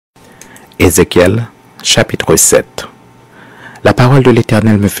Ézéchiel, chapitre 7. La parole de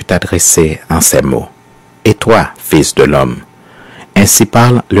l'Éternel me fut adressée en ces mots. Et toi, fils de l'homme, ainsi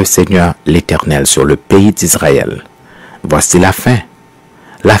parle le Seigneur l'Éternel sur le pays d'Israël. Voici la fin.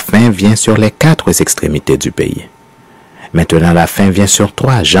 La fin vient sur les quatre extrémités du pays. Maintenant la fin vient sur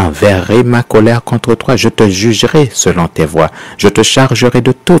toi. J'enverrai ma colère contre toi. Je te jugerai selon tes voies. Je te chargerai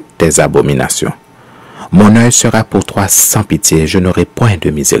de toutes tes abominations. Mon œil sera pour toi sans pitié. Je n'aurai point de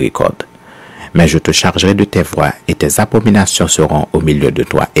miséricorde. Mais je te chargerai de tes voies et tes abominations seront au milieu de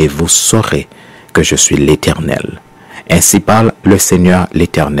toi. Et vous saurez que je suis l'Éternel. Ainsi parle le Seigneur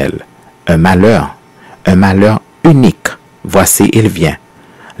l'Éternel. Un malheur unique. Voici, il vient.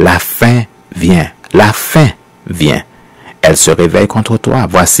 La fin vient. La fin vient. Elle se réveille contre toi.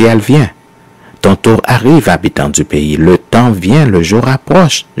 Voici, elle vient. Ton tour arrive, habitant du pays. Le temps vient, le jour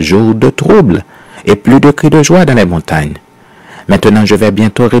approche, jour de trouble, et plus de cris de joie dans les montagnes. Maintenant, je vais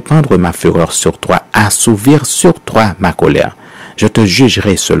bientôt répandre ma fureur sur toi, assouvir sur toi ma colère. Je te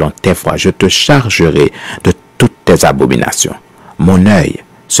jugerai selon tes voies, je te chargerai de toutes tes abominations. Mon œil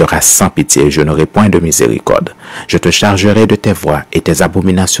sera sans pitié, je n'aurai point de miséricorde. Je te chargerai de tes voies et tes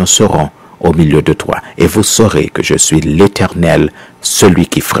abominations seront au milieu de toi. Et vous saurez que je suis l'Éternel, celui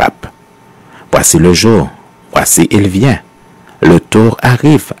qui frappe. Voici le jour, voici il vient. Le tour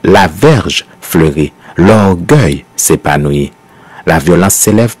arrive, la verge fleurit, l'orgueil s'épanouit. La violence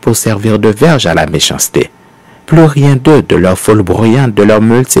s'élève pour servir de verge à la méchanceté. Plus rien d'eux, de leur foule bruyante, de leur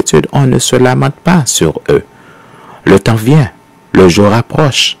multitude, on ne se lamente pas sur eux. Le temps vient, le jour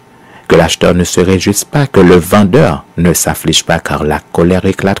approche. Que l'acheteur ne se réjouisse pas, que le vendeur ne s'afflige pas, car la colère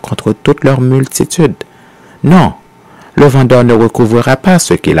éclate contre toute leur multitude. Non, le vendeur ne recouvrera pas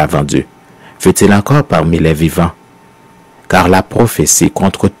ce qu'il a vendu, fut-il encore parmi les vivants. Car la prophétie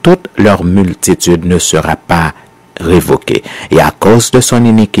contre toute leur multitude ne sera pas révoquée, et à cause de son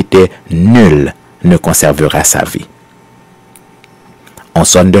iniquité, nul ne conservera sa vie. On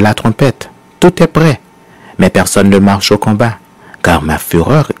sonne de la trompette, tout est prêt, mais personne ne marche au combat, car ma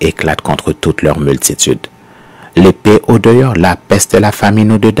fureur éclate contre toute leur multitude. L'épée au dehors, la peste et la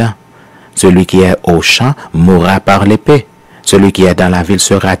famine au dedans. Celui qui est au champ mourra par l'épée. Celui qui est dans la ville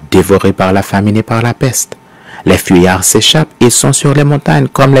sera dévoré par la famine et par la peste. Les fuyards s'échappent, ils sont sur les montagnes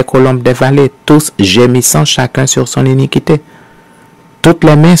comme les colombes des vallées, tous gémissant chacun sur son iniquité. Toutes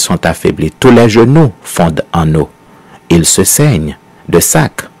les mains sont affaiblies, tous les genoux fondent en eau. Ils se saignent de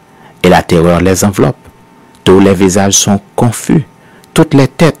sac et la terreur les enveloppe. Tous les visages sont confus, toutes les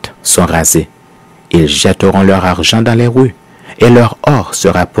têtes sont rasées. Ils jetteront leur argent dans les rues et leur or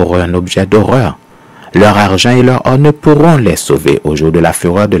sera pour eux un objet d'horreur. Leur argent et leur or ne pourront les sauver au jour de la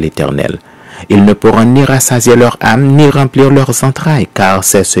fureur de l'Éternel. Ils ne pourront ni rassasier leur âme, ni remplir leurs entrailles, car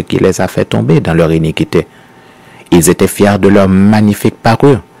c'est ce qui les a fait tomber dans leur iniquité. Ils étaient fiers de leur magnifique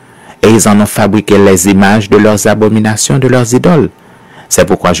parure, et ils en ont fabriqué les images de leurs abominations, de leurs idoles. C'est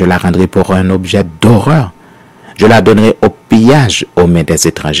pourquoi je la rendrai pour un objet d'horreur. Je la donnerai au pillage aux mains des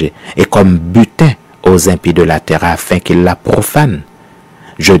étrangers, et comme butin aux impies de la terre, afin qu'ils la profanent.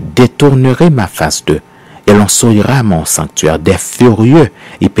 Je détournerai ma face d'eux, et l'on souillera mon sanctuaire. Des furieux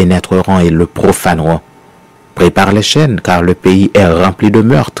y pénétreront et le profaneront. Prépare les chaînes, car le pays est rempli de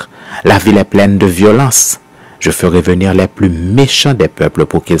meurtres. La ville est pleine de violence. Je ferai venir les plus méchants des peuples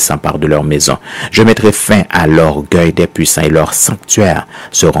pour qu'ils s'emparent de leurs maisons. Je mettrai fin à l'orgueil des puissants et leurs sanctuaires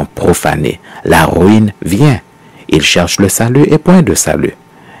seront profanés. La ruine vient. Ils cherchent le salut et point de salut.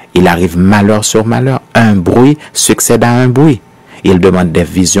 Il arrive malheur sur malheur. Un bruit succède à un bruit. Ils demandent des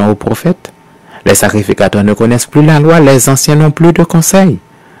visions aux prophètes. Les sacrificateurs ne connaissent plus la loi, les anciens n'ont plus de conseil.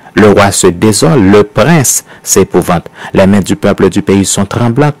 Le roi se désole, le prince s'épouvante. Les mains du peuple du pays sont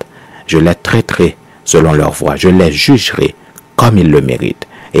tremblantes. Je les traiterai selon leur voie, je les jugerai comme ils le méritent,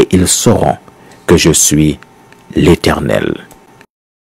 et ils sauront que je suis l'Éternel.